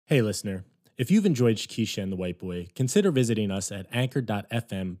Hey, listener. If you've enjoyed Shakisha and the White Boy, consider visiting us at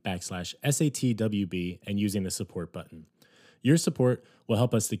anchor.fm/SATWB and using the support button. Your support will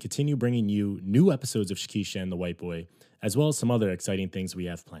help us to continue bringing you new episodes of Shakisha and the White Boy, as well as some other exciting things we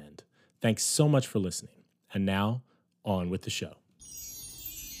have planned. Thanks so much for listening. And now, on with the show.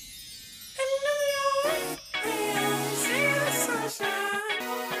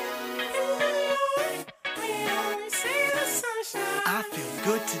 I feel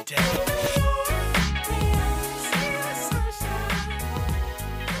good today.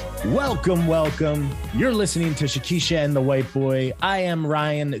 Welcome. You're listening to Shakisha and the White Boy. I am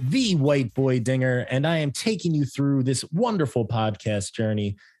Ryan, the White Boy Dinger, and I am taking you through this wonderful podcast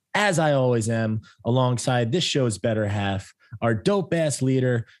journey, as I always am, alongside this show's better half, our dope-ass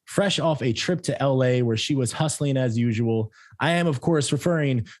leader, fresh off a trip to LA where she was hustling as usual. I am, of course,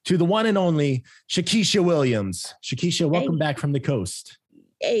 referring to the one and only Shakisha Williams. Shakisha, welcome back from the coast.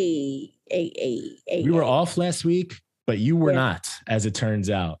 Hey. We were off last week, but you were not, as it turns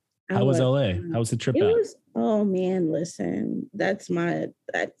out. How was LA? How was the trip out? Oh man, listen, there's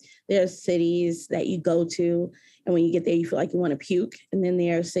cities that you go to, and when you get there, you feel like you want to puke. And then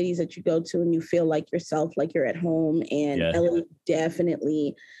there are cities that you go to and you feel like yourself, like you're at home. And LA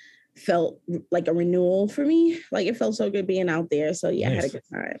definitely felt like a renewal for me. Like it felt so good being out there. So yeah, nice. I had a good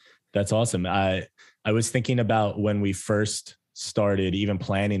time. That's awesome. I was thinking about when we first started even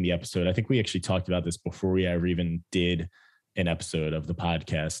planning the episode. I think we actually talked about this before we ever even did an episode of the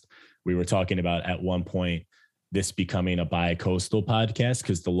podcast. We were talking about at one point this becoming a bi-coastal podcast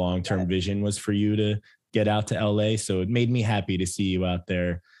because the long-term vision was for you to get out to LA. So it made me happy to see you out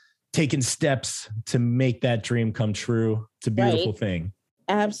there taking steps to make that dream come true. It's a beautiful thing.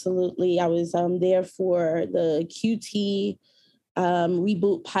 Absolutely. I was there for the QT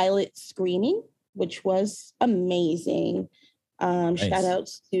reboot pilot screening, which was amazing. Nice. Shout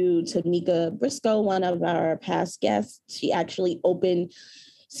outs to Tamika Briscoe, one of our past guests. She actually opened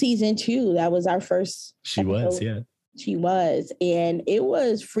season 2. That was our first. She was. And it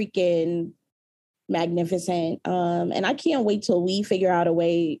was freaking magnificent. And I can't wait till we figure out a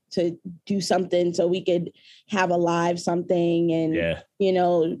way to do something so we could have a live something and,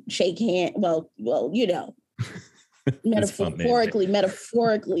 shake hands. Well,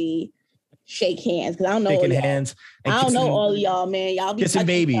 metaphorically shake hands, because I don't know. Shaking hands. I don't know all of y'all, man. Y'all be kissing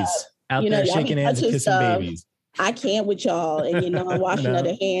babies out there, shaking hands and kissing babies. I can't with y'all and your non-washing of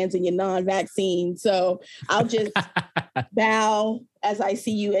the hands and your non-vaccine. So I'll just bow as I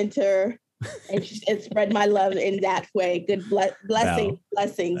see you enter and spread my love in that way. Good blessings.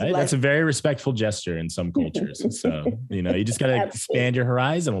 That's a very respectful gesture in some cultures. So, you just got to expand your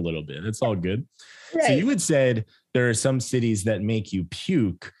horizon a little bit. It's all good. Right. So you had said there are some cities that make you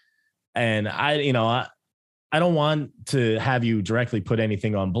puke. And I don't want to have you directly put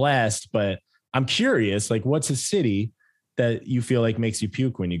anything on blast, but I'm curious, like, what's a city that you feel like makes you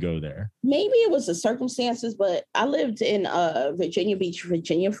puke when you go there? Maybe it was the circumstances, but I lived in Virginia Beach,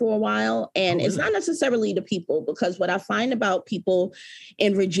 Virginia for a while. And It's not necessarily the people, because what I find about people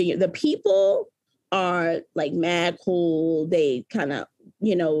in Virginia, the people are like mad cool. They kind of,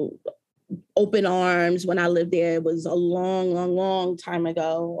 open arms. When I lived there, it was a long time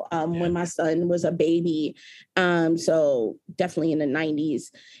ago, when my son was a baby. So definitely in the 90s.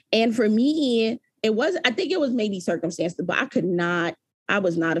 And for me, I think it was maybe circumstances, but I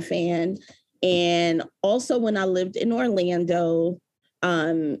was not a fan. And also when I lived in Orlando,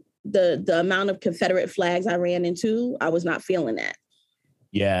 the amount of Confederate flags I ran into, I was not feeling that.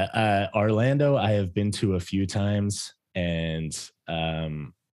 Yeah. Orlando, I have been to a few times, and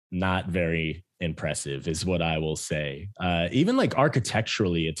not very impressive is what I will say. Even like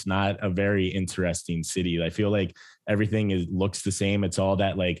architecturally, it's not a very interesting city. I feel like everything looks the same. It's all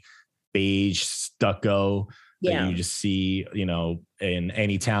that like beige stucco that you just see, in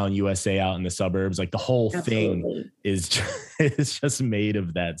any town, USA, out in the suburbs. Like the whole thing is just made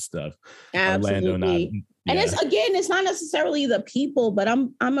of that stuff. Absolutely. Orlando, and it's not necessarily the people, but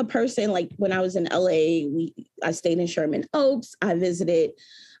I'm a person, like when I was in LA, I stayed in Sherman Oaks. I visited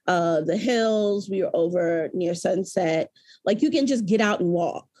the hills. We were over near Sunset. Like you can just get out and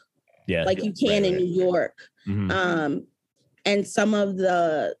walk. Yeah. Like you can in New York. Mm-hmm. And some of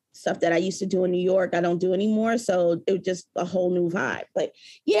the stuff that I used to do in New York, I don't do anymore. So it was just a whole new vibe. But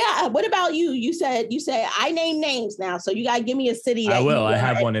yeah, what about you? You said I name names now. So you gotta give me a city. I will. I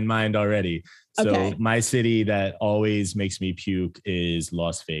have one in mind already. So my city that always makes me puke is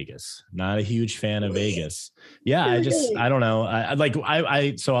Las Vegas. Not a huge fan of Vegas. Yeah, I don't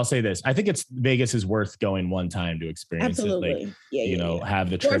know. So I'll say this. I think Vegas is worth going one time to experience it. Like, have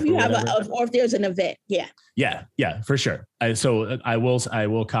the trip. Or if there's an event. Yeah. Yeah, for sure. So I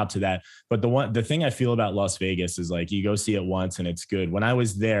will cop to that. But the thing I feel about Las Vegas is like you go see it once and it's good. When I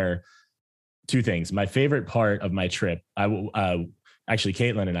was there, two things. My favorite part of my trip, actually,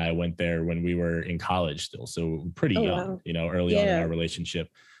 Caitlin and I went there when we were in college still. So pretty young, wow. Early on in our relationship.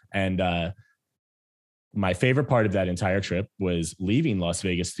 And my favorite part of that entire trip was leaving Las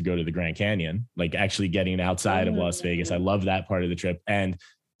Vegas to go to the Grand Canyon, like actually getting outside of Las Vegas. I love that part of the trip. And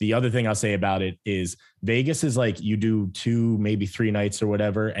the other thing I'll say about it is Vegas is like you do 2, maybe 3 nights or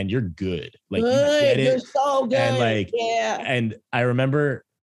whatever, and you're good. Like good. You get it. You're so good. And and I remember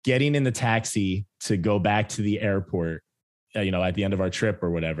getting in the taxi to go back to the airport, at the end of our trip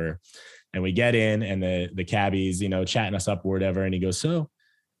or whatever. And we get in and the cabbie's, chatting us up or whatever. And he goes, "So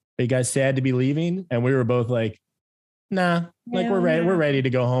are you guys sad to be leaving?" And we were both like, "Nah, like we're ready to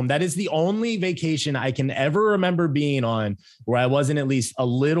go home." That is the only vacation I can ever remember being on where I wasn't at least a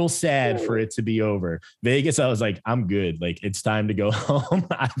little sad for it to be over. Vegas, I was like, I'm good. Like it's time to go home.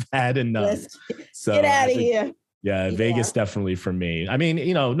 I've had enough. So get out of here. Yeah, Vegas definitely for me. I mean,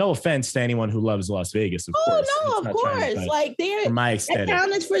 no offense to anyone who loves Las Vegas, of course. Oh, no, of course. Like they're my aesthetic.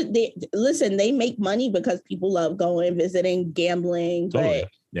 Listen, they make money because people love going, visiting, gambling, totally.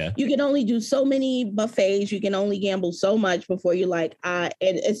 But you can only do so many buffets. You can only gamble so much before you're like,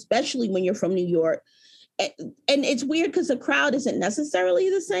 and especially when you're from New York. And it's weird because the crowd isn't necessarily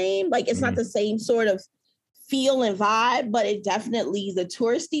the same. Like it's not the same sort of feel and vibe, but it definitely, the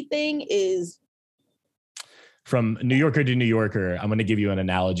touristy thing is. From New Yorker to New Yorker, I'm going to give you an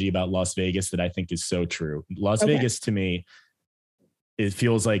analogy about Las Vegas that I think is so true. Las Vegas to me, it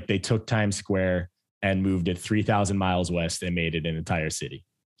feels like they took Times Square and moved it 3,000 miles west and made it an entire city.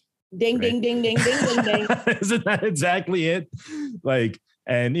 Ding, right? Ding, ding, ding, ding, ding, ding. Isn't that exactly it? Like,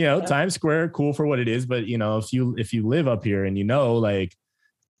 and Times Square, cool for what it is, but if you live up here and that's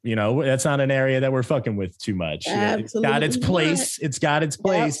not an area that we're fucking with too much. It's got its place. It's got its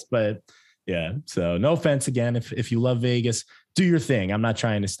place, but yeah. So no offense again. If you love Vegas, do your thing. I'm not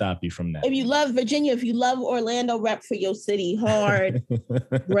trying to stop you from that. If you love Virginia, if you love Orlando, rep for your city hard.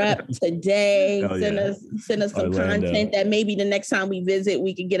 Rep today. Send us some Orlando content that maybe the next time we visit,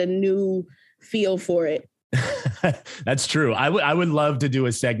 we can get a new feel for it. That's true. I would love to do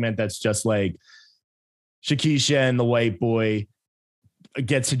a segment that's just like Shakisha and the white boy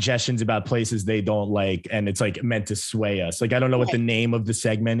get suggestions about places they don't like, and it's like meant to sway us. Like I don't know what the name of the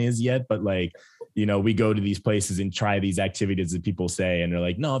segment is yet, but like we go to these places and try these activities that people say, and they're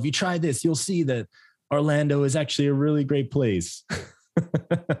like, "No, if you try this, you'll see that Orlando is actually a really great place."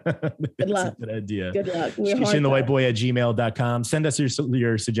 Good luck. Good idea. Good luck. Shakishaandthewhiteboy@gmail.com. Send us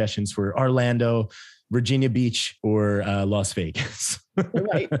your suggestions for Orlando, Virginia Beach, or Las Vegas.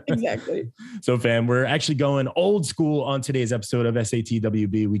 Right, exactly. So fam, we're actually going old school on today's episode of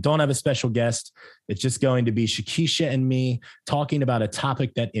SATWB. We don't have a special guest. It's just going to be Shakisha and me talking about a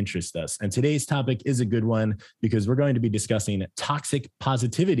topic that interests us. And today's topic is a good one because we're going to be discussing toxic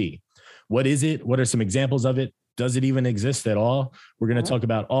positivity. What is it? What are some examples of it? Does it even exist at all? We're going to talk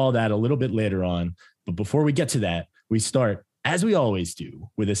about all that a little bit later on. But before we get to that, we start, as we always do,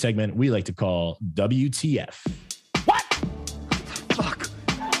 with a segment we like to call WTF. What? Fuck.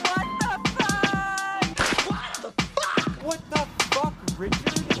 What the fuck,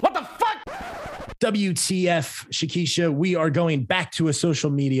 Richard? What the fuck? WTF, Shakisha, we are going back to a social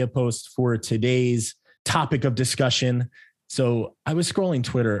media post for today's topic of discussion. So I was scrolling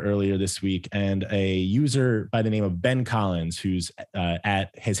Twitter earlier this week, and a user by the name of Ben Collins, who's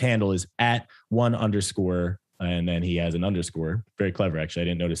his handle is @1_, and then he has an underscore. Very clever, actually. I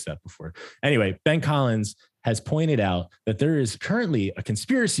didn't notice that before. Anyway, Ben Collins has pointed out that there is currently a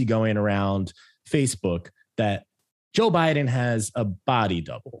conspiracy going around Facebook that Joe Biden has a body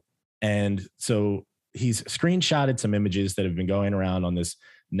double. And so he's screenshotted some images that have been going around on this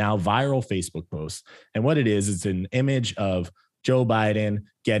now viral Facebook post. And what it is, it's an image of Joe Biden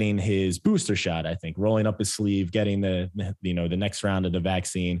getting his booster shot, I think, rolling up his sleeve, getting the next round of the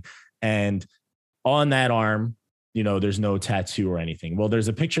vaccine. And on that arm, there's no tattoo or anything. Well, there's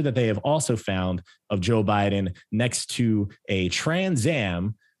a picture that they have also found of Joe Biden next to a Trans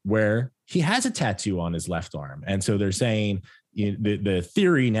Am where he has a tattoo on his left arm. And so they're saying the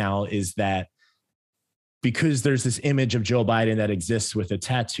theory now is that because there's this image of Joe Biden that exists with a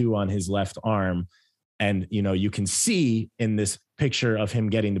tattoo on his left arm, and you can see in this picture of him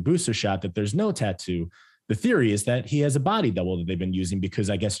getting the booster shot that there's no tattoo. The theory is that he has a body double that they've been using because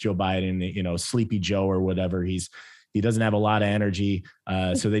I guess Joe Biden, Sleepy Joe or whatever, he doesn't have a lot of energy,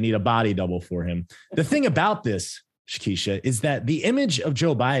 so they need a body double for him. The thing about this, Shakisha, is that the image of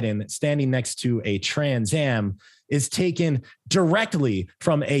Joe Biden standing next to a Trans Am is taken directly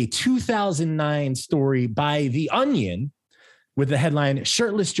from a 2009 story by The Onion, with the headline,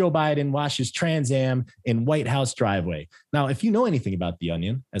 "Shirtless Joe Biden washes Trans Am in White House driveway." Now, if you know anything about The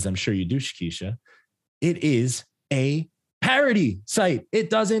Onion, as I'm sure you do, Shakisha, it is a parody site. It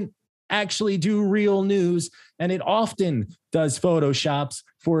doesn't actually do real news, and it often does photoshops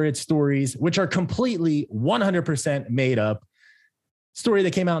for its stories, which are completely 100% made up. Story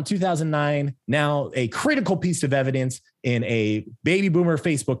that came out in 2009, now a critical piece of evidence in a baby boomer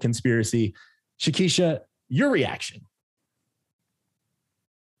Facebook conspiracy. Shakisha, your reaction?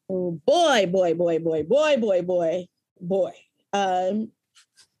 Oh boy.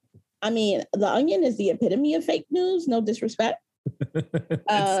 I mean, The Onion is the epitome of fake news. No disrespect.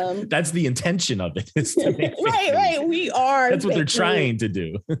 That's the intention of it. Is to make right. We are. That's what they're trying to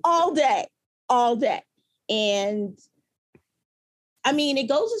do. all day. And I mean, it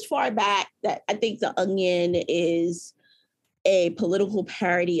goes as far back that I think The Onion is a political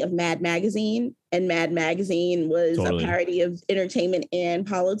parody of Mad Magazine. And Mad Magazine was a parody of entertainment and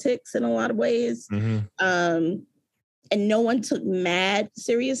politics in a lot of ways. Mm-hmm. And no one took Mad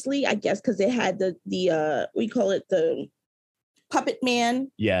seriously, I guess, because it had the we call it the Puppet Man.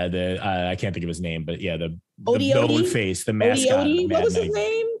 Yeah, I can't think of his name, but yeah, the bone face, the mascot. What was his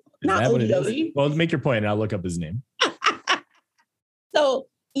name? Not Odie. Well, make your point, and I'll look up his name. So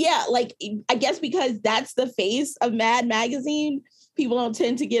yeah, like I guess because that's the face of Mad Magazine, people don't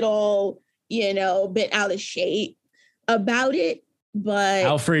tend to get all, bent out of shape about it. But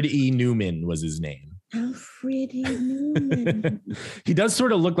Alfred E. Newman was his name. Alfred E. Newman. He does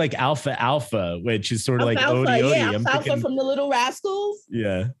sort of look like Alpha, which is sort of Alpha, like Odie. Yeah, Alpha from the Little Rascals.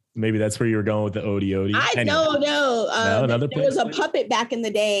 Yeah, maybe that's where you were going with the Odie. No. There was a puppet back in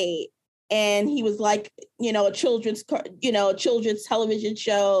the day. And he was like, a children's television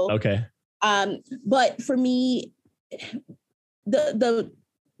show. Okay. But for me, the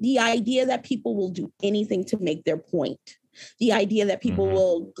idea that people will do anything to make their point, the idea that people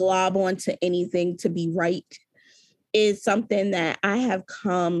will glob onto anything to be right, is something that I have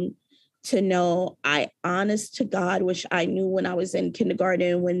come to know. I, honest to God, wish I knew when I was in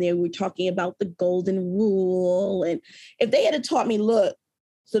kindergarten when they were talking about the golden rule. And if they had taught me, look,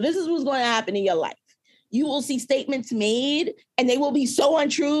 so this is what's going to happen in your life. You will see statements made and they will be so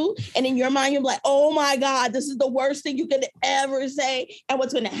untrue. And in your mind, you're like, oh my God, this is the worst thing you could ever say. And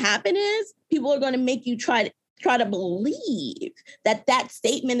what's going to happen is people are going to make you try to believe that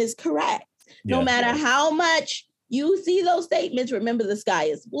statement is correct. Yeah. No matter how much you see those statements, remember the sky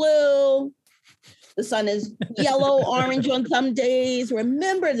is blue. The sun is yellow, orange on some days.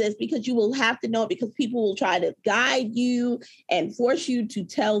 Remember this, because you will have to know it, because people will try to guide you and force you to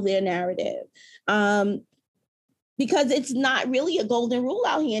tell their narrative. Because it's not really a golden rule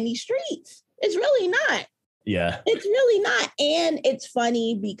out here in these streets. It's really not. Yeah. It's really not. And it's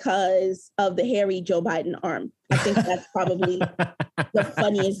funny because of the hairy Joe Biden arm. I think that's probably the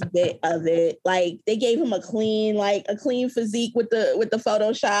funniest bit of it. Like, they gave him a clean physique with the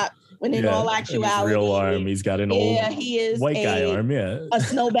Photoshop. When in all actuality, real arm, he's got an old he is white guy arm, a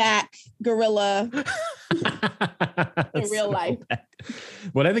snowback gorilla in real life.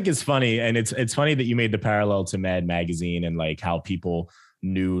 What I think is funny, and it's funny that you made the parallel to Mad Magazine and like how people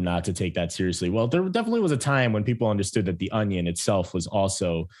knew not to take that seriously. Well, there definitely was a time when people understood that The Onion itself was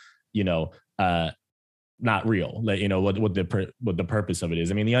also, not real. Like, what the purpose of it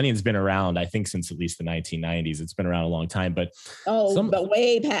is. I mean, The Onion's been around, I think, since at least the 1990s. It's been around a long time, but but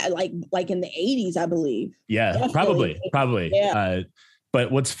way past, like in the 80s, I believe. Yeah, definitely. probably. Yeah.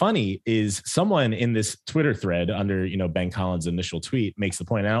 But what's funny is someone in this Twitter thread under, Ben Collins' initial tweet makes the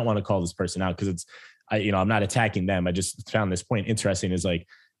point. I don't want to call this person out because I'm not attacking them. I just found this point interesting. Is like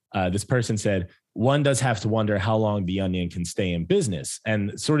this person said, one does have to wonder how long The Onion can stay in business.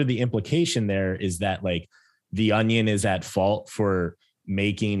 And sort of the implication there is that like The Onion is at fault for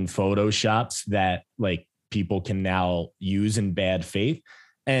making photoshops that like people can now use in bad faith.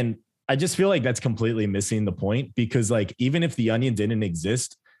 And I just feel like that's completely missing the point, because like, even if The Onion didn't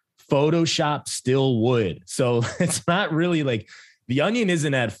exist, Photoshop still would. So it's not really like The Onion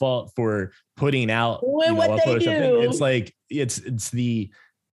isn't at fault for putting out a Photoshop thing. It's like, it's the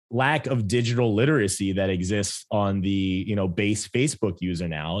lack of digital literacy that exists on the, base Facebook user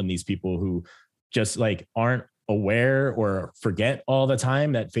now. And these people who just like aren't aware or forget all the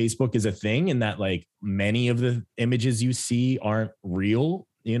time that Facebook is a thing, and that like many of the images you see aren't real,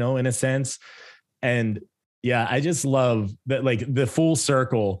 in a sense. And yeah, I just love that, like the full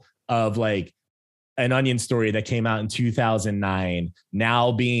circle of like an Onion story that came out in 2009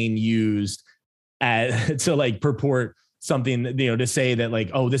 now being used to like purport something, to say that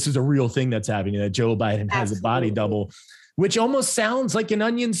like, oh, this is a real thing that's happening, that Joe Biden has a body double, which almost sounds like an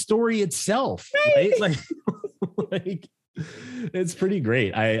Onion story itself, right? Like It's pretty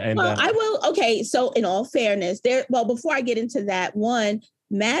great. I will. Okay, so in all fairness, before I get into that,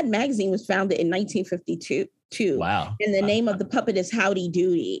 Mad Magazine was founded in 1952. Wow. And the name of the puppet is Howdy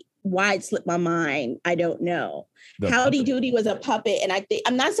Doody. Why it slipped my mind, I don't know. Howdy Doody was a puppet, and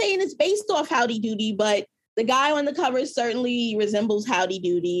I'm not saying it's based off Howdy Doody, but the guy on the cover certainly resembles Howdy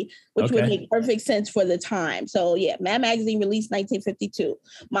Doody, which would make perfect sense for the time. So yeah, Mad Magazine released 1952.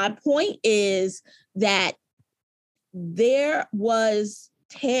 My point is that there was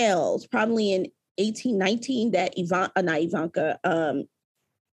tales probably in 1819 that Ivanka,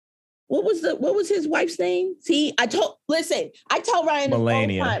 what was his wife's name? See, I tell Ryan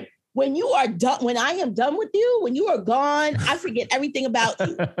Melania. All the time, when I am done with you, when you are gone, I forget everything about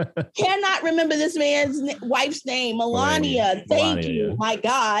you. Cannot remember this man's wife's name, Melania. Thank you. Yeah. My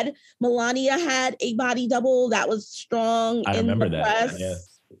God. Melania had a body double that was strong. I remember that. Press. Yeah.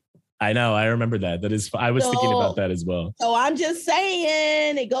 I know. I remember that. I was thinking about that as well. So I'm just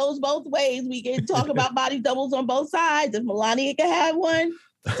saying it goes both ways. We can talk about body doubles on both sides. If Melania could have one,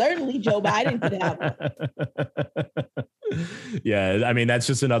 certainly Joe Biden could have one. Yeah, I mean, that's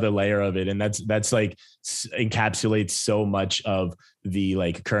just another layer of it. And that's like encapsulates so much of the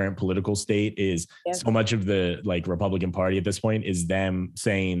like current political state is so much of the like Republican Party at this point is them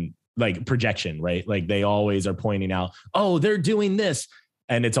saying like projection, right? Like they always are pointing out, oh, they're doing this.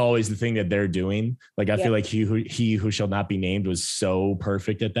 And it's always the thing that they're doing. Like, I feel like he who shall not be named was so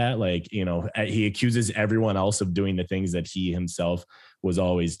perfect at that. Like, you know, he accuses everyone else of doing the things that he himself was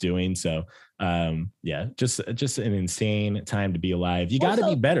always doing. So, yeah, just an insane time to be alive. You got to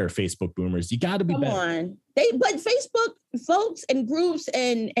be better, Facebook boomers. You got to be better. Come on. But Facebook folks and groups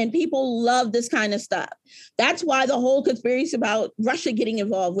and people love this kind of stuff. That's why the whole conspiracy about Russia getting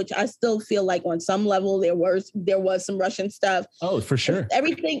involved, which I still feel like on some level there was some Russian stuff. Oh, for sure.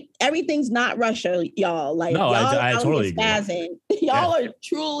 Everything's not Russia, y'all. Like, no, y'all I totally agree. Y'all are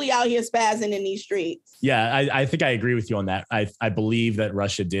truly out here spazzing in these streets. Yeah, I think I agree with you on that. I believe that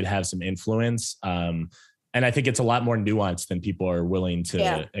Russia did have some influence. And I think it's a lot more nuanced than people are willing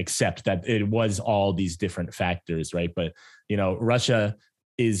to accept, that it was all these different factors, right? But, you know, Russia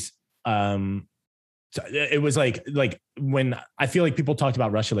is, it was like when I feel like people talked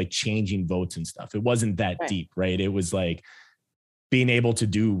about Russia, like changing votes and stuff. It wasn't that deep, right? It was like being able to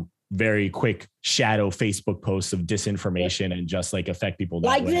do very quick shadow Facebook posts of disinformation and just like affect people that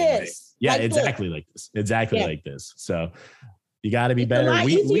like way. This. Yeah, like exactly this. Like this. Exactly like this. So you got to be better. It's a lot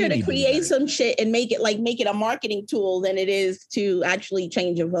easier to create some shit and make it a marketing tool than it is to actually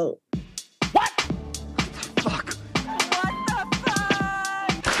change a vote. What the fuck?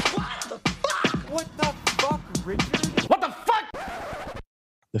 What the fuck, Richard? What the fuck?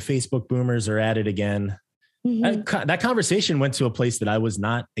 The Facebook boomers are at it again. Mm-hmm. That conversation went to a place that I was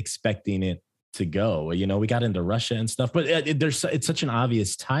not expecting it to go. You know, we got into Russia and stuff, but it's such an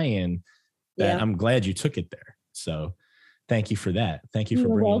obvious tie-in that I'm glad you took it there. So thank you for that. Thank you for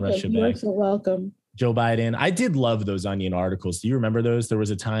bringing Russia back. You're so welcome. Joe Biden. I did love those Onion articles. Do you remember those? There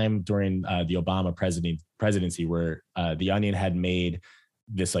was a time during the Obama presidency where the Onion had made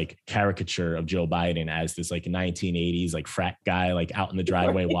this like caricature of Joe Biden as this like 1980s like frat guy, like out in the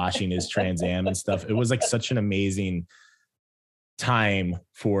driveway washing his Trans Am and stuff. It was like such an amazing time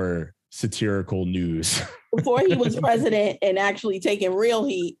for satirical news. Before he was president and actually taking real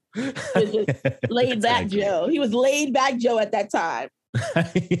heat. Was just laid back Joe. He was laid back Joe at that time.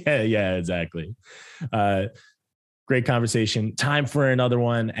 yeah, exactly. Great conversation. Time for another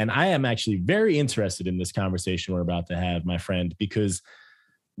one. And I am actually very interested in this conversation we're about to have, my friend, because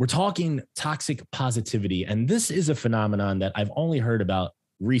we're talking toxic positivity. And this is a phenomenon that I've only heard about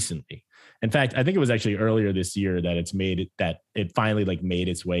recently. In fact, I think it was actually earlier this year that it finally like made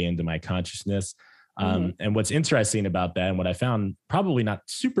its way into my consciousness. And what's interesting about that, and what I found probably not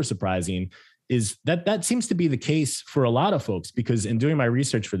super surprising, is that seems to be the case for a lot of folks, because in doing my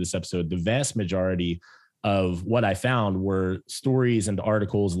research for this episode, the vast majority of what I found were stories and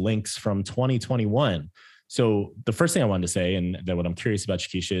articles, links from 2021. So the first thing I wanted to say, and that what I'm curious about,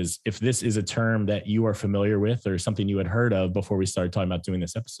 Shakisha, is if this is a term that you are familiar with or something you had heard of before we started talking about doing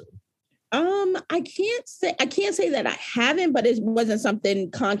this episode. I can't say that I haven't, but it wasn't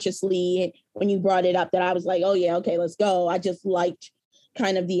something consciously when you brought it up that I was like, oh yeah, okay, let's go. I just liked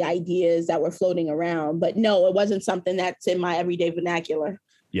kind of the ideas that were floating around, but no, it wasn't something that's in my everyday vernacular.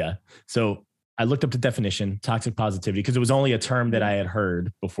 Yeah. So I looked up the definition, toxic positivity, because it was only a term that I had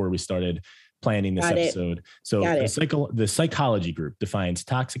heard before we started planning this episode. So the Psychology Group defines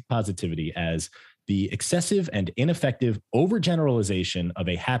toxic positivity as the excessive and ineffective overgeneralization of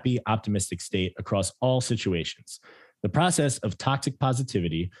a happy, optimistic state across all situations. The process of toxic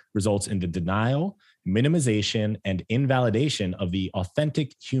positivity results in the denial minimization, and invalidation of the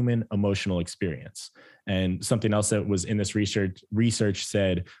authentic human emotional experience. And something else that was in this research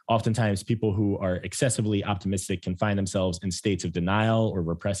said, oftentimes people who are excessively optimistic can find themselves in states of denial or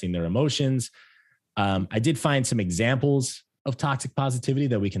repressing their emotions. I did find some examples of toxic positivity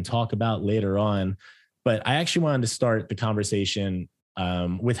that we can talk about later on, but I actually wanted to start the conversation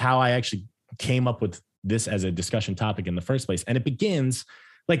with how I actually came up with this as a discussion topic in the first place. And it begins,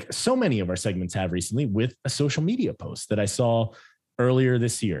 like so many of our segments have recently, with a social media post that I saw earlier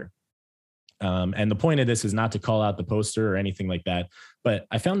this year. And the point of this is not to call out the poster or anything like that, but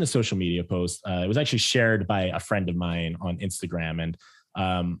I found the social media post. It was actually shared by a friend of mine on Instagram.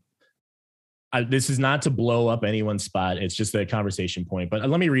 And this is not to blow up anyone's spot. It's just a conversation point. But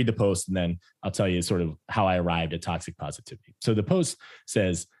let me read the post and then I'll tell you sort of how I arrived at toxic positivity. So the post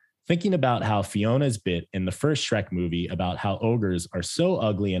says, thinking about how Fiona's bit in the first Shrek movie about how ogres are so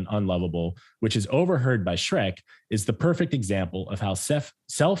ugly and unlovable, which is overheard by Shrek, is the perfect example of how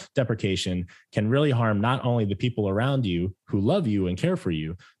self-deprecation can really harm not only the people around you who love you and care for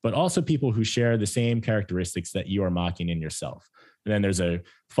you, but also people who share the same characteristics that you are mocking in yourself. And then there's a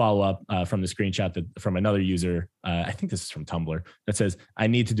follow-up from the screenshot from another user, I think this is from Tumblr, that says, I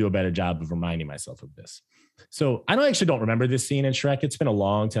need to do a better job of reminding myself of this. So I actually don't remember this scene in Shrek. It's been a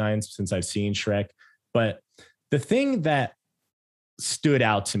long time since I've seen Shrek. But the thing that stood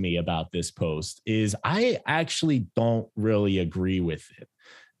out to me about this post is I actually don't really agree with it.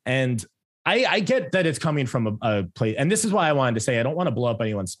 And I get that it's coming from a place. And this is why I wanted to say, I don't want to blow up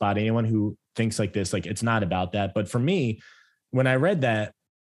anyone's spot. Anyone who thinks like this, like it's not about that. But for me, when I read that,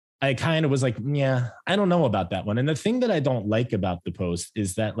 I kind of was like, yeah, I don't know about that one. And the thing that I don't like about the post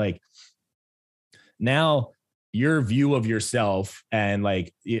is that, like, now your view of yourself and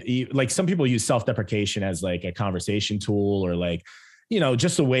like some people use self-deprecation as like a conversation tool or like, you know,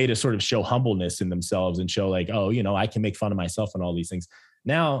 just a way to sort of show humbleness in themselves and show like, oh, you know, I can make fun of myself and all these things.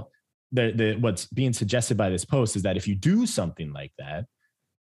 Now, what's being suggested by this post is that if you do something like that,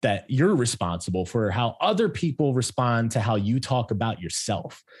 that you're responsible for how other people respond to how you talk about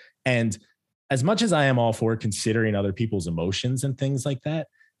yourself. And as much as I am all for considering other people's emotions and things like that,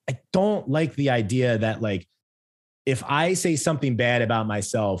 I don't like the idea that, like, if I say something bad about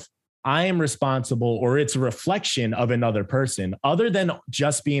myself, I am responsible, or it's a reflection of another person, other than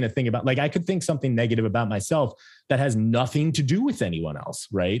just being a thing about, like, I could think something negative about myself that has nothing to do with anyone else,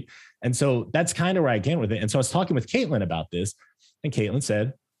 right? And so that's kind of where I came with it. And so I was talking with Caitlin about this, and Caitlin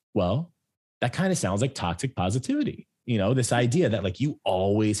said, well, that kind of sounds like toxic positivity. You know, this idea that, like, you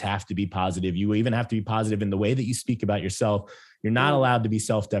always have to be positive. You even have to be positive in the way that you speak about yourself. You're not allowed to be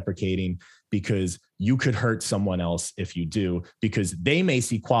self-deprecating because you could hurt someone else if you do, because they may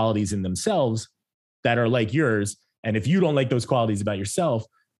see qualities in themselves that are like yours. And if you don't like those qualities about yourself,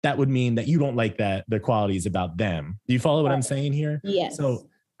 that would mean that you don't like their qualities about them. Do you follow what I'm saying here? Yes. So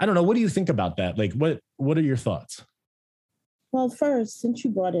I don't know. What do you think about that? Like, what are your thoughts? Well, first, since you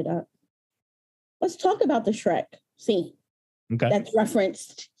brought it up, let's talk about the Shrek scene that's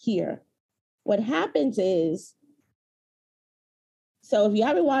referenced here. What happens is, so if you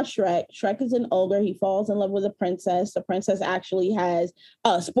haven't watched Shrek, Shrek is an ogre. He falls in love with a princess. The princess actually has,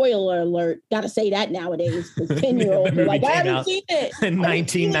 spoiler alert, got to say that nowadays, because 10-year-olds are like, I haven't seen it. In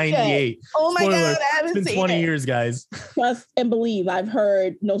 1998. Oh my Spoiler. God, I haven't seen it. It's been 20 years, guys. Trust and believe, I've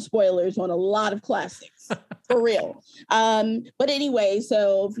heard no spoilers on a lot of classics, for real. But anyway,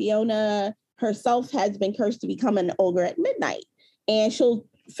 so Fiona herself has been cursed to become an ogre at midnight, and she'll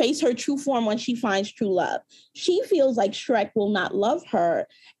face her true form when she finds true love. She feels like Shrek will not love her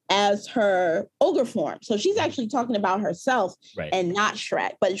as her ogre form. So she's actually talking about herself and not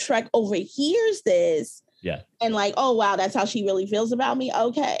Shrek. But Shrek overhears this and like, oh, wow, that's how she really feels about me.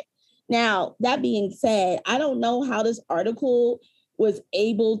 Okay. Now, that being said, I don't know how this article was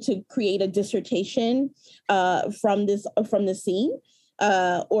able to create a dissertation from the scene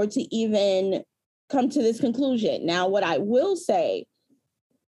or to even come to this conclusion. Now, what I will say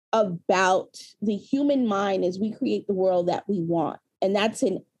about the human mind is we create the world that we want. And that's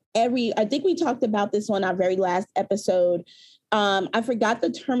in I think we talked about this on our very last episode. I forgot the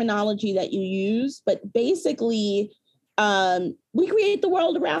terminology that you use, but basically we create the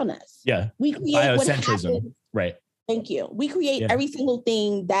world around us. Yeah. We create biocentrism. Right. Thank you. We create every single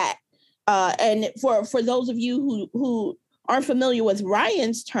thing that, and for those of you who aren't familiar with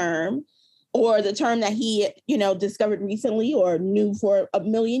Ryan's term, or the term that he, discovered recently or knew for a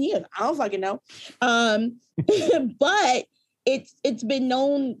million years. I don't fucking know. But it's been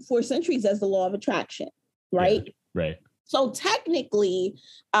known for centuries as the law of attraction, right? Yeah, right. So technically,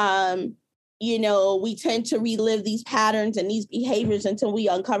 we tend to relive these patterns and these behaviors until we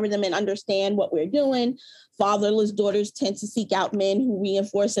uncover them and understand what we're doing. Fatherless daughters tend to seek out men who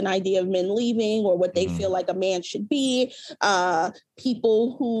reinforce an idea of men leaving or what they feel like a man should be.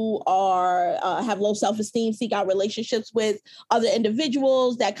 People who have low self-esteem seek out relationships with other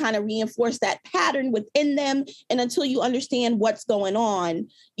individuals that kind of reinforce that pattern within them. And until you understand what's going on,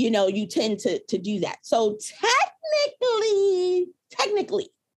 you tend to do that. So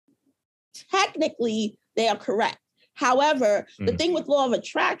technically, they are correct. However, the thing with law of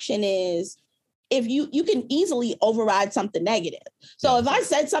attraction is if you can easily override something negative. So if I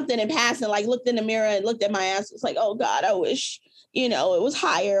said something in passing, like looked in the mirror and looked at my ass, it's like, oh God, I wish, it was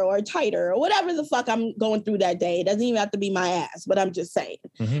higher or tighter or whatever the fuck I'm going through that day. It doesn't even have to be my ass, but I'm just saying.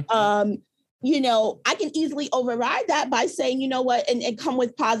 I can easily override that by saying, you know what, and come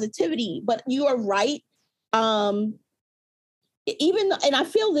with positivity. But you are right. And I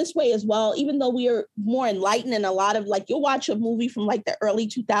feel this way as well, even though we are more enlightened and a lot of you'll watch a movie from the early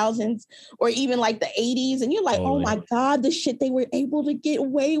 2000s or even the 80s and you're like, oh my God, the shit they were able to get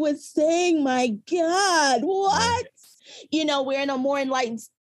away with saying, my God, what? We're in a more enlightened,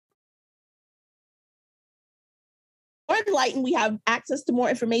 we have access to more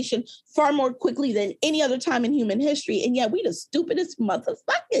information far more quickly than any other time in human history. And yet we the stupidest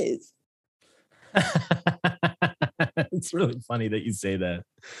motherfuckers. It's really funny that you say that.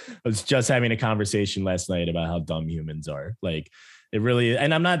 I was just having a conversation last night about how dumb humans are. It really,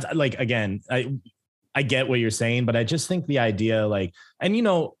 and I'm not again, I get what you're saying, but I just think the idea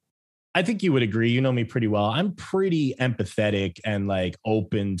I think you would agree, you know me pretty well. I'm pretty empathetic and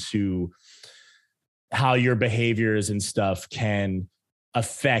open to how your behaviors and stuff can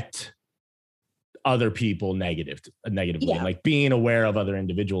affect other people negatively, being aware of other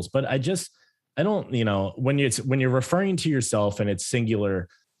individuals. But I don't, when you're referring to yourself and it's singular,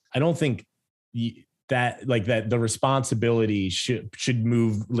 I don't think that the responsibility should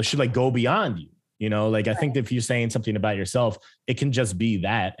go beyond you. I think if you're saying something about yourself, it can just be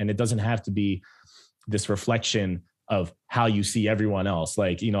that, and it doesn't have to be this reflection of how you see everyone else.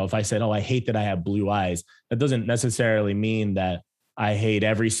 If I said, oh, I hate that I have blue eyes, that doesn't necessarily mean that I hate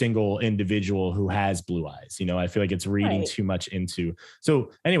every single individual who has blue eyes. I feel like it's reading too much into.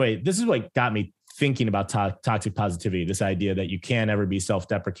 So anyway, this is what got me thinking about toxic positivity, this idea that you can't ever be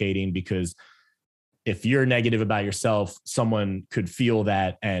self-deprecating, because if you're negative about yourself, someone could feel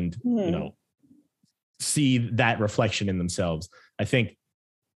that and, see that reflection in themselves. I think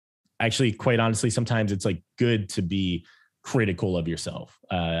actually, quite honestly, sometimes it's good to be critical of yourself.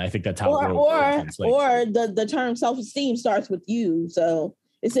 I think that's how the term self-esteem starts with you. So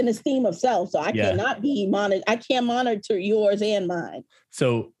it's an esteem of self. So I cannot be monitored. I can't monitor yours and mine.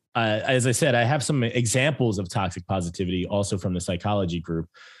 So as I said, I have some examples of toxic positivity also from the psychology group.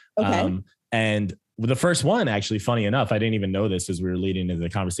 Okay. And the first one, actually, funny enough, I didn't even know this as we were leading into the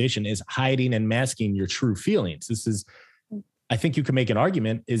conversation, is hiding and masking your true feelings. This is, I think you can make an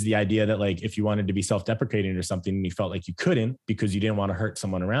argument, is the idea that if you wanted to be self-deprecating or something and you felt like you couldn't because you didn't want to hurt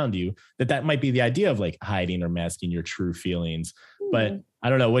someone around you, that might be the idea of hiding or masking your true feelings. But I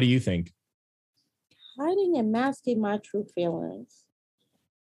don't know. What do you think? Hiding and masking my true feelings.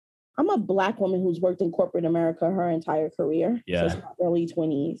 I'm a Black woman who's worked in corporate America her entire career. Yeah. Since my early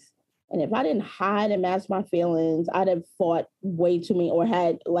 20s. And if I didn't hide and mask my feelings, I'd have fought way too many or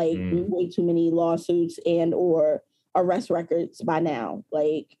had way too many lawsuits and or arrest records by now.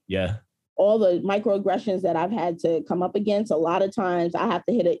 All the microaggressions that I've had to come up against, a lot of times I have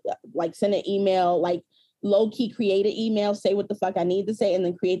to hit it, send an email, low key create an email, say what the fuck I need to say, and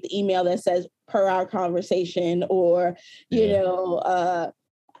then create the email that says per our conversation, or, I'm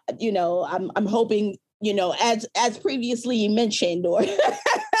hoping, as previously mentioned, or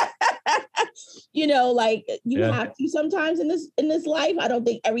have to sometimes in this life. I don't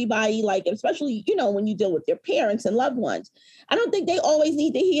think everybody, especially, when you deal with your parents and loved ones, I don't think they always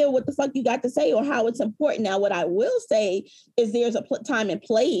need to hear what the fuck you got to say or how it's important. Now, what I will say is there's a time and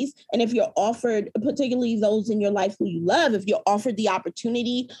place. And if you're offered, particularly those in your life who you love, if you're offered the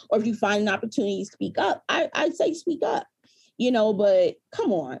opportunity, or if you find an opportunity to speak up, I'd say speak up, but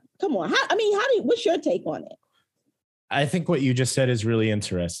come on. What's your take on it? I think what you just said is really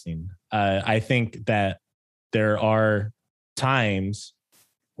interesting. I think that there are times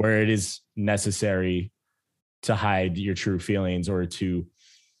where it is necessary to hide your true feelings or to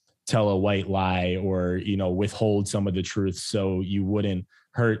tell a white lie or, withhold some of the truth so you wouldn't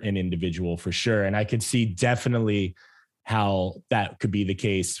hurt an individual, for sure. And I could see definitely how that could be the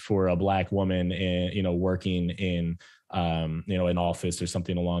case for a Black woman, working in an office or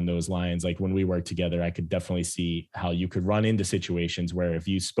something along those lines. Like when we work together, I could definitely see how you could run into situations where if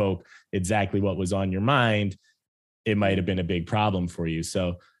you spoke exactly what was on your mind, it might have been a big problem for you.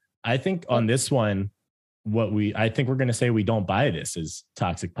 So I think on this one, I think we're going to say we don't buy this as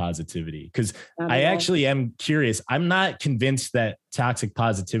toxic positivity, because I actually am curious. I'm not convinced that toxic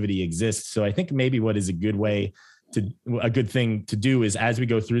positivity exists. So I think maybe what is a good thing to do is, as we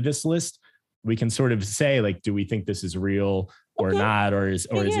go through this list, we can sort of say, like, do we think this is real or not, or is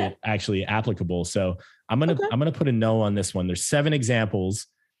it actually applicable? So I'm going to put a no on this one. There's 7 examples,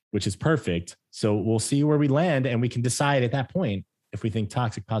 which is perfect. So we'll see where we land, and we can decide at that point if we think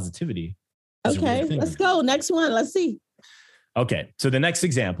toxic positivity. Okay, let's go. Next one. Let's see. Okay. So the next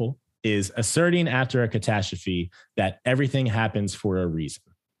example is asserting after a catastrophe that everything happens for a reason.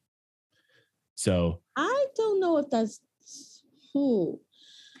 So I don't know if that's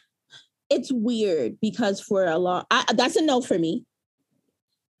it's weird, because for a long, that's a no for me.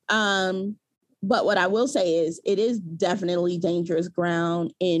 But what I will say is it is definitely dangerous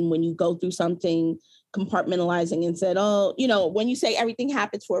ground in when you go through something, compartmentalizing and said, oh, when you say everything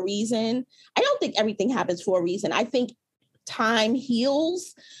happens for a reason, I don't think everything happens for a reason. I think time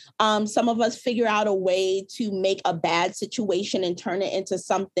heals. Some of us figure out a way to make a bad situation and turn it into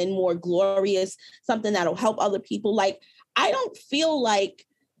something more glorious, something that'll help other people. Like, I don't feel like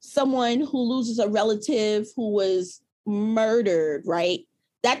someone who loses a relative who was murdered, right?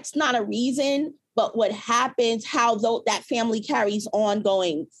 That's not a reason, but what happens, how that family carries on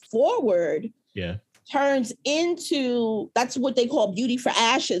going forward, turns into, that's what they call beauty for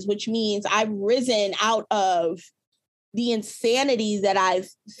ashes, which means I've risen out of the insanity that I've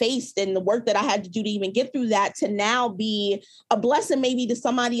faced and the work that I had to do to even get through that, to now be a blessing maybe to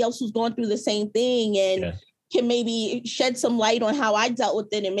somebody else who's going through the same thing and can maybe shed some light on how I dealt with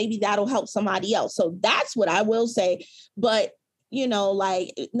it, and maybe that'll help somebody else. So that's what I will say. But I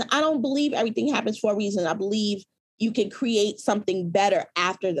don't believe everything happens for a reason. I believe you can create something better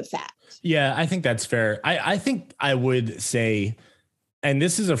after the fact. Yeah, I think that's fair. I think I would say, and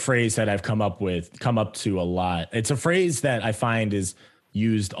this is a phrase that I've come up to a lot. It's a phrase that I find is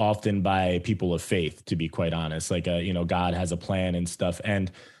used often by people of faith, to be quite honest. Like, God has a plan and stuff.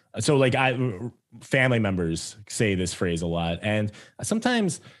 And so family members say this phrase a lot. And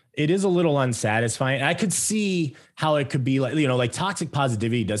sometimes it is a little unsatisfying. I could see how it could be like toxic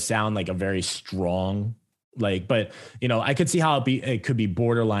positivity does sound like a very strong, but I could see how it could be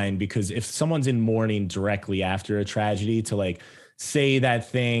borderline, because if someone's in mourning directly after a tragedy, to say that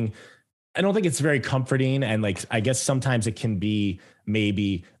thing, I don't think it's very comforting. And I guess sometimes it can be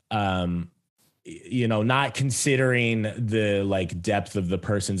maybe, not considering the depth of the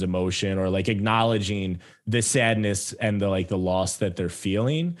person's emotion, or acknowledging the sadness and the loss that they're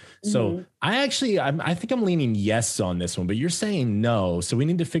feeling. Mm-hmm. So I think I'm leaning yes on this one, but you're saying no. So we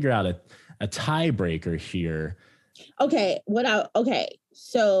need to figure out a tiebreaker here. Okay.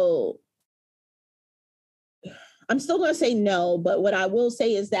 So I'm still going to say no, but what I will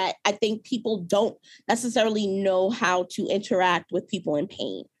say is that I think people don't necessarily know how to interact with people in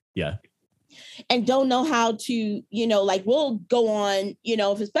pain. Yeah. And don't know how to, we'll go on,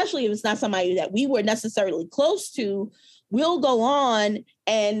 especially if it's not somebody that we were necessarily close to, we'll go on.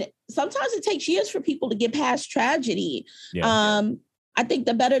 And sometimes it takes years for people to get past tragedy. Yeah. I think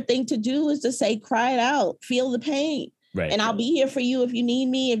the better thing to do is to say, cry it out, feel the pain. Right. And I'll be here for you if you need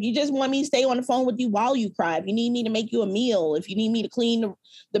me. If you just want me to stay on the phone with you while you cry, if you need me to make you a meal, if you need me to clean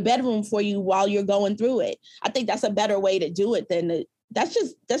the bedroom for you while you're going through it, I think that's a better way to do it than that's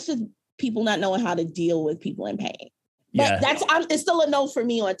just people not knowing how to deal with people in pain. But it's still a no for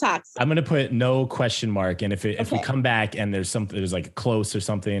me on toxic. I'm going to put no question mark. And if we come back and there's close or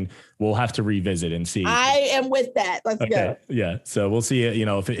something, we'll have to revisit and see. I am with that. Let's go. Yeah. So we'll see,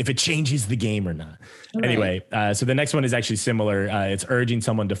 if it changes the game or not. Right. Anyway, so the next one is actually similar. It's urging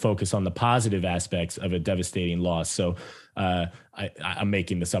someone to focus on the positive aspects of a devastating loss. So I'm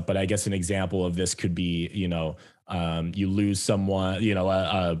making this up, but I guess an example of this could be, you lose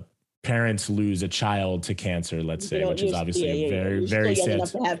someone, parents lose a child to cancer, let's say, which is obviously very, very sad.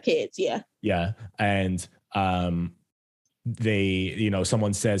 Enough to have kids, yeah. And they,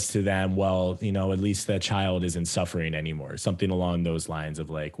 someone says to them, well, at least that child isn't suffering anymore. Something along those lines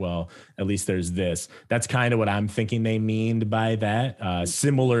of well, at least there's this. That's kind of what I'm thinking they mean by that.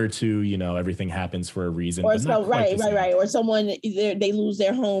 Similar to, everything happens for a reason. Or right. Or someone, they lose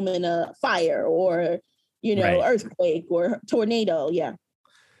their home in a fire or, earthquake or tornado. Yeah.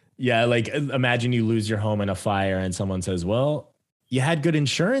 Yeah, imagine you lose your home in a fire and someone says, well, you had good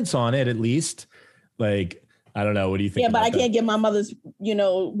insurance on it, at least. I don't know. What do you think? Yeah, but I can't get my mother's,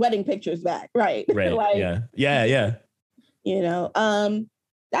 wedding pictures back. Right. Right. Yeah. You know,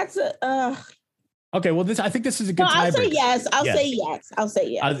 that's Okay, well, I think this is a good no, I'll say tiebreaker. yes. I'll say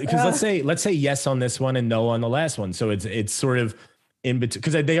yes. Because let's say yes on this one and no on the last one. So it's sort of in between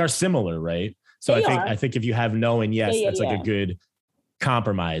because they are similar, right? So I think if you have no and yes, that's like a good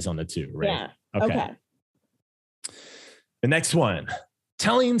compromise on the two, right? Yeah. Okay. The next one,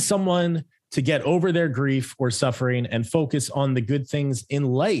 telling someone to get over their grief or suffering and focus on the good things in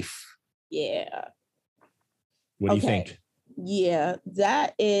life. Yeah. What do you think? Yeah,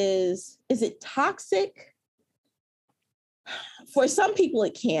 that is it toxic? For some people,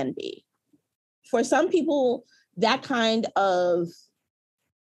 it can be. For some people, that kind of,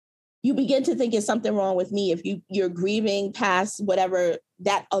 you begin to think it's something wrong with me if you're grieving past whatever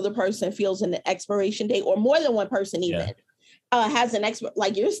that other person feels in the expiration date, or more than one person even. Has an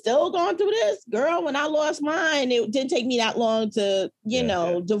like, you're still going through this, girl. When I lost mine, it didn't take me that long to,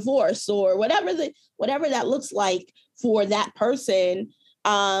 divorce or whatever that looks like for that person.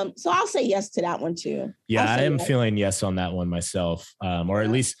 So I'll say yes to that one too. Yeah, I am feeling yes on that one myself. Or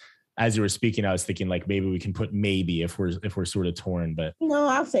at least as you were speaking, I was thinking like maybe we can put maybe if we're sort of torn, but no,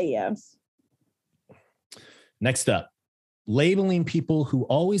 I'll say yes. Next up, labeling people who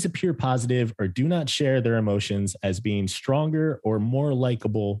always appear positive or do not share their emotions as being stronger or more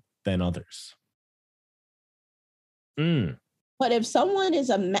likable than others. But if someone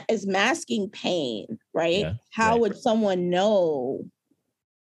is masking pain, right? How would someone know?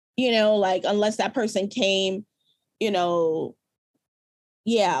 Like, unless that person came, like,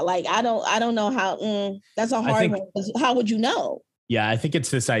 I don't know how. That's a hard one. How would you know? Yeah, I think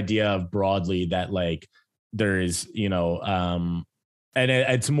it's this idea of broadly that like there is, and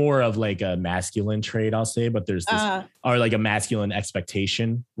it's more of like a masculine trait, I'll say, but there's this, or like a masculine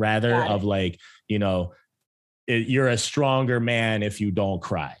expectation rather of like, you're a stronger man if you don't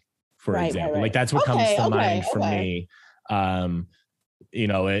cry, for example. Right. Like that's what comes to mind for me.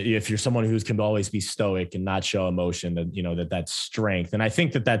 If you're someone who can always be stoic and not show emotion, that that's strength. And I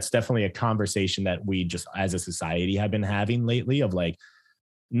think that that's definitely a conversation that we just as a society have been having lately of like,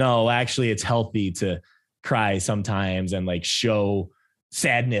 no, actually it's healthy to cry sometimes and like show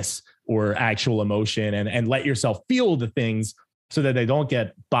sadness or actual emotion and let yourself feel the things so that they don't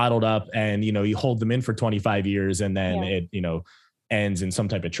get bottled up and, you hold them in for 25 years and then it, ends in some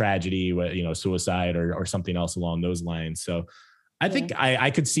type of tragedy, suicide or something else along those lines. So I think I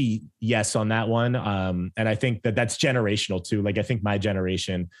could see yes on that one. And I think that that's generational too. Like, I think my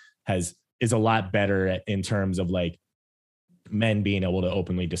generation is a lot better in terms of like men being able to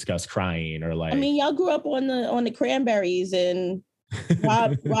openly discuss crying or like, y'all grew up on the Cranberries and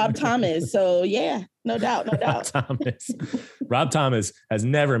Rob Thomas. So yeah, no doubt. Rob Thomas has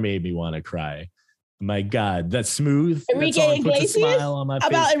never made me want to cry. My God, that's smooth. Enrique Iglesias? Puts a smile on my face. How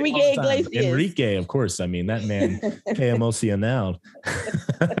about Enrique Iglesias? Enrique, of course. I mean, that man, que emocional.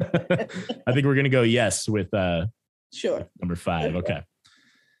 I think we're going to go yes with number 5. Okay.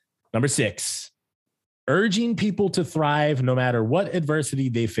 Number 6. Urging people to thrive no matter what adversity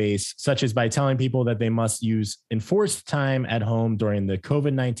they face, such as by telling people that they must use enforced time at home during the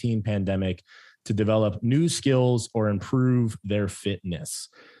COVID-19 pandemic to develop new skills or improve their fitness.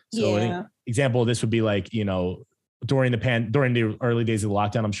 So an example of this would be like, during the early days of the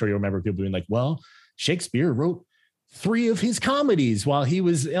lockdown, I'm sure you remember people being like, well, Shakespeare wrote 3 of his comedies while he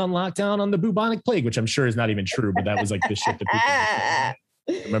was on lockdown on the bubonic plague, which I'm sure is not even true, but that was like the shit that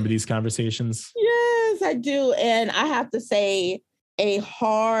people remember these conversations? Yes, I do. And I have to say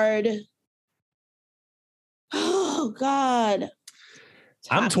oh God.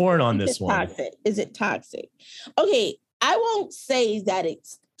 I'm torn on this one. Toxic? Is it toxic? Okay. I won't say that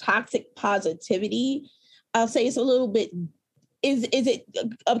it's toxic positivity. I'll say it's a little bit, is it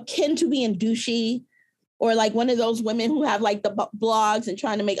akin to being douchey or like one of those women who have like the blogs and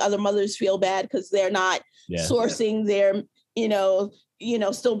trying to make other mothers feel bad because they're not sourcing their,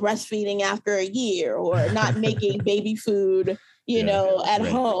 still breastfeeding after a year or not making baby food, at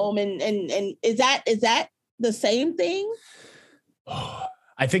home. And is that the same thing?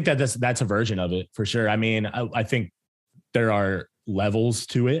 I think that's a version of it for sure. I mean, I think there are levels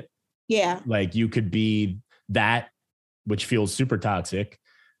to it. Yeah. Like you could be that, which feels super toxic,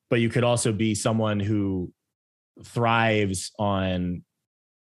 but you could also be someone who thrives on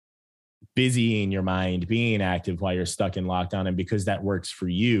busying your mind, being active while you're stuck in lockdown. And because that works for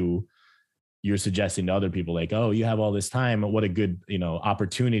you, you're suggesting to other people like, oh, you have all this time. What a good,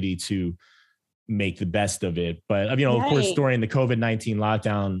 opportunity to make the best of it. But, of course, during the COVID-19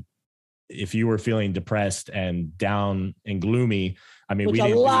 lockdown, if you were feeling depressed and down and gloomy, which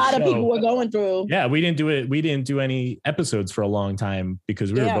a lot of people were going through. Yeah, we didn't do it. We didn't do any episodes for a long time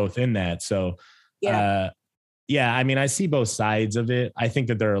because we were both in that. So, Yeah, I mean, I see both sides of it. I think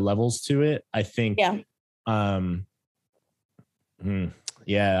that there are levels to it. I think, Yeah. um,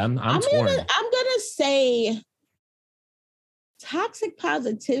 yeah, I'm torn. I'm gonna say toxic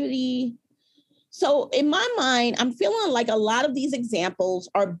positivity. So in my mind, I'm feeling like a lot of these examples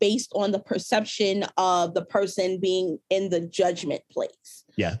are based on the perception of the person being in the judgment place.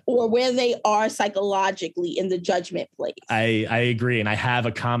 Yeah. Or where they are psychologically in the judgment place. I agree. And I have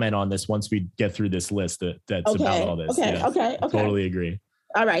a comment on this once we get through this list that's about all this. Okay. Totally agree.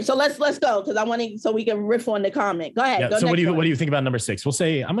 All right. So let's go, because I want to, so we can riff on the comment. Go ahead. Yeah. So what do you think about number 6?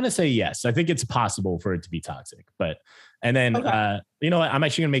 I'm going to say yes. I think it's possible for it to be toxic, and then, you know what? I'm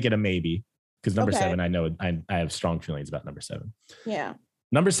actually going to make it a maybe, because number 7, I know I have strong feelings about number 7. Yeah.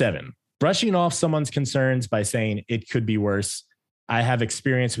 Number 7, brushing off someone's concerns by saying it could be worse. I have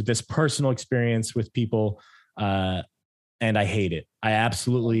experience with this, personal experience with people, and I hate it.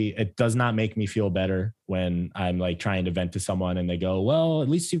 It does not make me feel better when I'm like trying to vent to someone and they go, well, at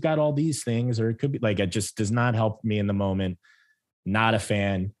least you've got all these things, or it could be like, it just does not help me in the moment. Not a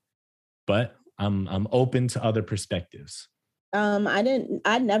fan, but I'm open to other perspectives.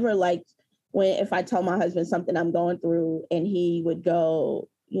 I never liked if I tell my husband something I'm going through and he would go,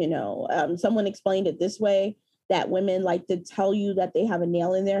 someone explained it this way, that women like to tell you that they have a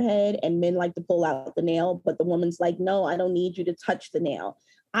nail in their head and men like to pull out the nail. But the woman's like, no, I don't need you to touch the nail.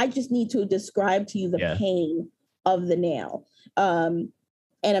 I just need to describe to you the pain of the nail. And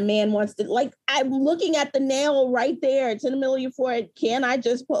a man wants to, like, I'm looking at the nail right there. It's in the middle of your forehead. Can I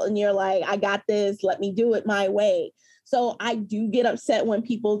just pull? And you're like, I got this. Let me do it my way. So I do get upset when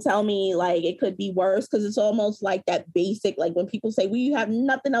people tell me like it could be worse, because it's almost like that basic, like when people say, well, you have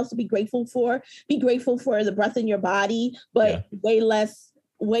nothing else to be grateful for. Be grateful for the breath in your body, but way less,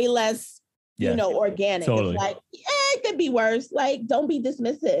 organic. Totally. It's like, it could be worse. Like, don't be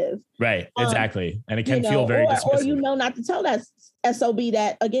dismissive. Right. Exactly. And it can feel very dismissive. Or, not to tell that SOB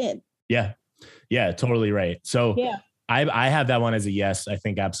that again. Yeah. Yeah, totally right. So I have that one as a yes. I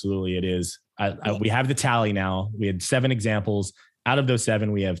think absolutely it is. We have the tally now. We had 7 examples. Out of those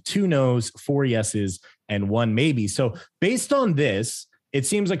 7, we have 2 no's, 4 yeses, and 1 maybe. So based on this, it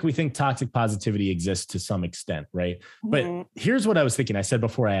seems like we think toxic positivity exists to some extent, right? Mm-hmm. But here's what I was thinking. I said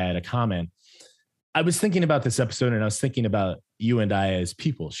before I had a comment. I was thinking about this episode and I was thinking about you and I as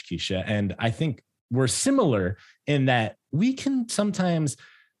people, Shakisha. And I think we're similar in that we can sometimes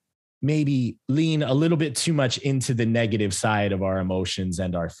maybe lean a little bit too much into the negative side of our emotions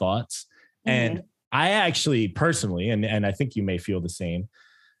and our thoughts. And I actually personally, and I think you may feel the same,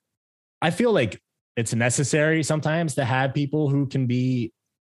 I feel like it's necessary sometimes to have people who can be,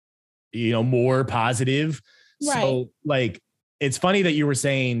 more positive. Right. So like, it's funny that you were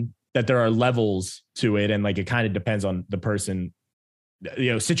saying that there are levels to it. And like, it kind of depends on the person,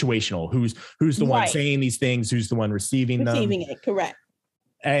 situational, who's the one saying these things, who's the one receiving them. Receiving it, correct.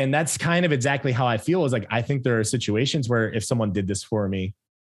 And that's kind of exactly how I feel. Is like, I think there are situations where if someone did this for me,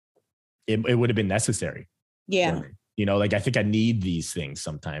 it would have been necessary. Yeah. Like I think I need these things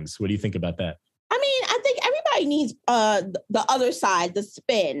sometimes. What do you think about that? I mean, I think everybody needs the other side, the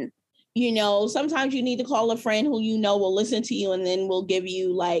spin. Sometimes you need to call a friend who will listen to you and then will give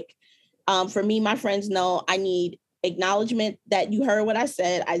you like, for me, my friends know I need acknowledgement that you heard what I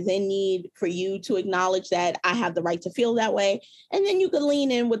said. I then need for you to acknowledge that I have the right to feel that way. And then you can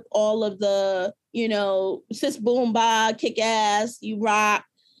lean in with all of the, sis boom ba, kick ass, you rock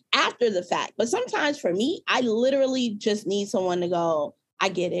after the fact. But sometimes for me, I literally just need someone to go, I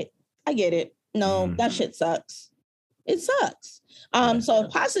get it. No, that shit sucks. It sucks. So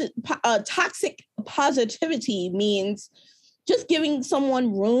toxic positivity means just giving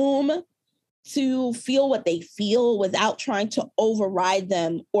someone room to feel what they feel without trying to override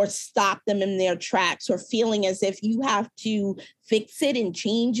them or stop them in their tracks, or feeling as if you have to fix it and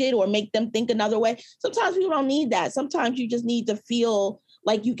change it or make them think another way. Sometimes people don't need that. Sometimes you just need to feel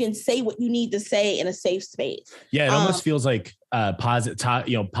like you can say what you need to say in a safe space. Yeah, it almost feels like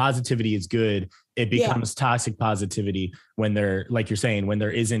positivity is good. It becomes toxic positivity when like you're saying, when there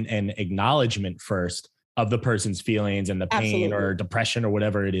isn't an acknowledgement first of the person's feelings and the pain or depression or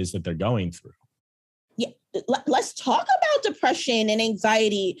whatever it is that they're going through. Yeah, let's talk about depression and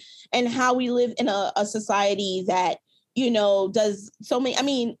anxiety and how we live in a society that does so many. I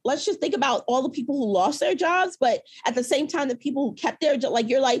mean, let's just think about all the people who lost their jobs, but at the same time, the people who kept their job, like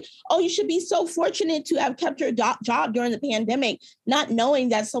you're like, oh, you should be so fortunate to have kept your job during the pandemic, not knowing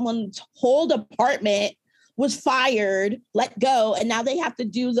that someone's whole department was fired, let go, and now they have to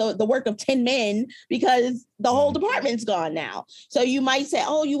do the work of 10 men because the whole department's gone now. So you might say,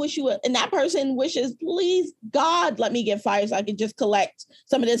 oh, you wish you would, and that person wishes, please, God, let me get fired so I can just collect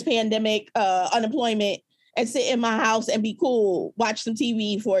some of this pandemic unemployment and sit in my house and be cool, watch some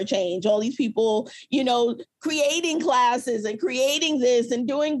TV for a change. All these people, you know, creating classes and creating this and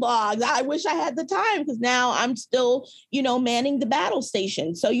doing blogs. I wish I had the time because now I'm still, you know, manning the battle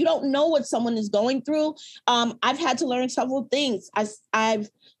station. So you don't know what someone is going through. I've had to learn several things. I've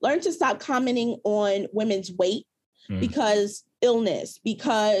learned to stop commenting on women's weight because illness,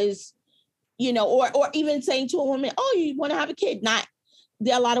 because, you know, or even saying to a woman, oh, you want to have a kid?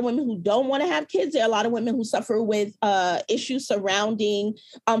 There are a lot of women who don't want to have kids. There are a lot of women who suffer with issues surrounding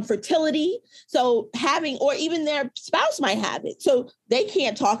fertility. So having, or even their spouse might have it. So they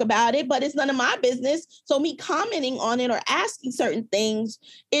can't talk about it, but it's none of my business. So me commenting on it or asking certain things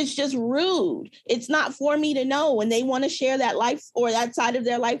is just rude. It's not for me to know. When they want to share that life or that side of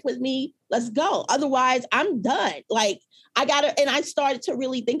their life with me, let's go. Otherwise, I'm done. Like, and I started to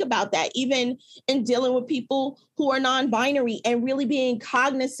really think about that, even in dealing with people who are non-binary and really being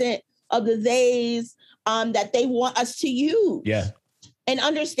cognizant of the theys that they want us to use. Yeah. And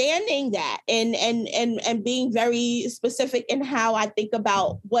understanding that and being very specific in how I think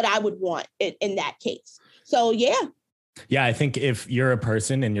about what I would want in that case. So, yeah. Yeah, I think if you're a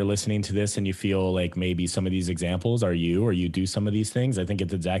person and you're listening to this and you feel like maybe some of these examples are you, or you do some of these things, I think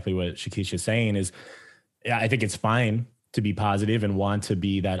it's exactly what Shakisha's saying is, yeah, I think it's fine to be positive and want to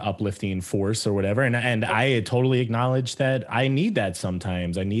be that uplifting force or whatever. And I totally acknowledge that I need that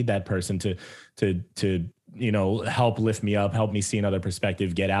sometimes. I need that person to, you know, help lift me up, help me see another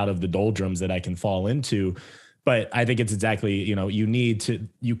perspective, get out of the doldrums that I can fall into. But I think it's exactly, you know,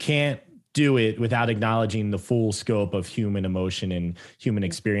 you can't do it without acknowledging the full scope of human emotion and human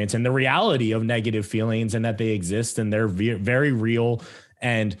experience and the reality of negative feelings and that they exist and they're very real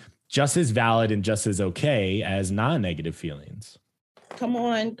and just as valid and just as okay as non-negative feelings. Come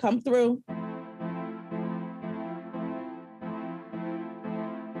on, come through.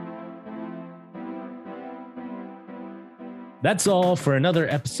 That's all for another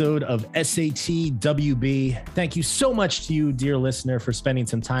episode of SAT WB. Thank you so much to you, dear listener, for spending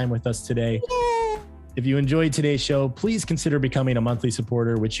some time with us today. Yay. If you enjoyed today's show, please consider becoming a monthly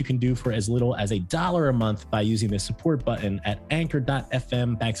supporter, which you can do for as little as $1 a month by using the support button at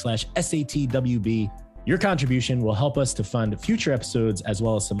anchor.fm/SATWB. Your contribution will help us to fund future episodes as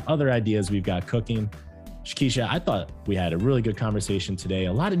well as some other ideas we've got cooking. Shakisha, I thought we had a really good conversation today.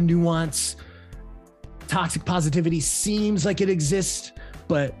 A lot of nuance. Toxic positivity seems like it exists,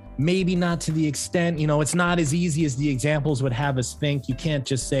 but maybe not to the extent, you know, it's not as easy as the examples would have us think. You can't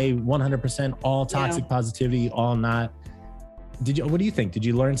just say 100% all toxic positivity, all not. What do you think? Did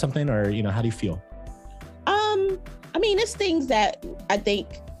you learn something, or, you know, how do you feel? I mean, it's things that I think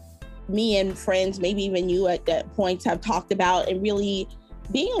me and friends, maybe even you at that points, have talked about, and really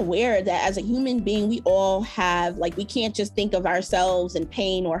being aware that as a human being, we all have, like, we can't just think of ourselves in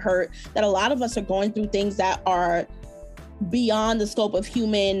pain or hurt, that a lot of us are going through things that are beyond the scope of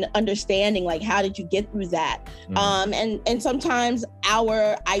human understanding. Like, how did you get through that? And sometimes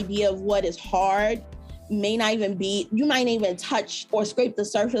our idea of what is hard may not even be, you might not even touch or scrape the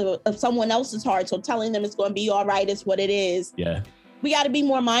surface of someone else's heart. So telling them it's going to be all right is what it is. Yeah. We got to be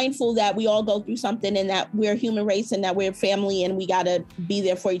more mindful that we all go through something and that we're a human race and that we're family and we got to be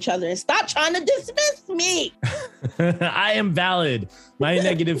there for each other and stop trying to dismiss me. I am valid. My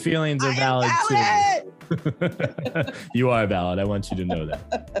negative feelings are valid too. You are valid. I want you to know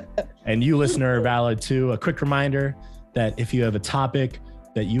that. And you, listener, are valid too. A quick reminder that if you have a topic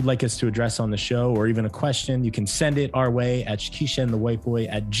that you'd like us to address on the show, or even a question, you can send it our way at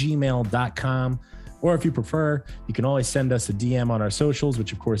shakishaandthewhiteboy@gmail.com. Or if you prefer, you can always send us a DM on our socials,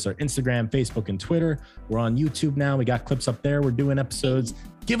 which of course are Instagram, Facebook, and Twitter. We're on YouTube now. We got clips up there. We're doing episodes.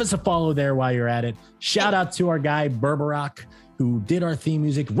 Give us a follow there while you're at it. Shout out to our guy, Berberock, who did our theme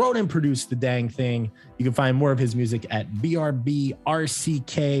music, wrote and produced the dang thing. You can find more of his music at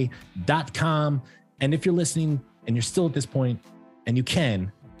brbrck.com. And if you're listening and you're still at this point, and you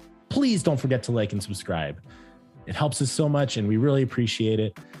can, please don't forget to like and subscribe. It helps us so much, and we really appreciate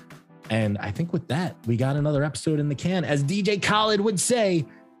it. And I think with that, we got another episode in the can. As DJ Khaled would say,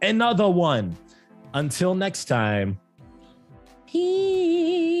 another one. Until next time.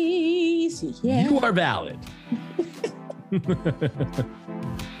 Peace. Yeah. You are valid.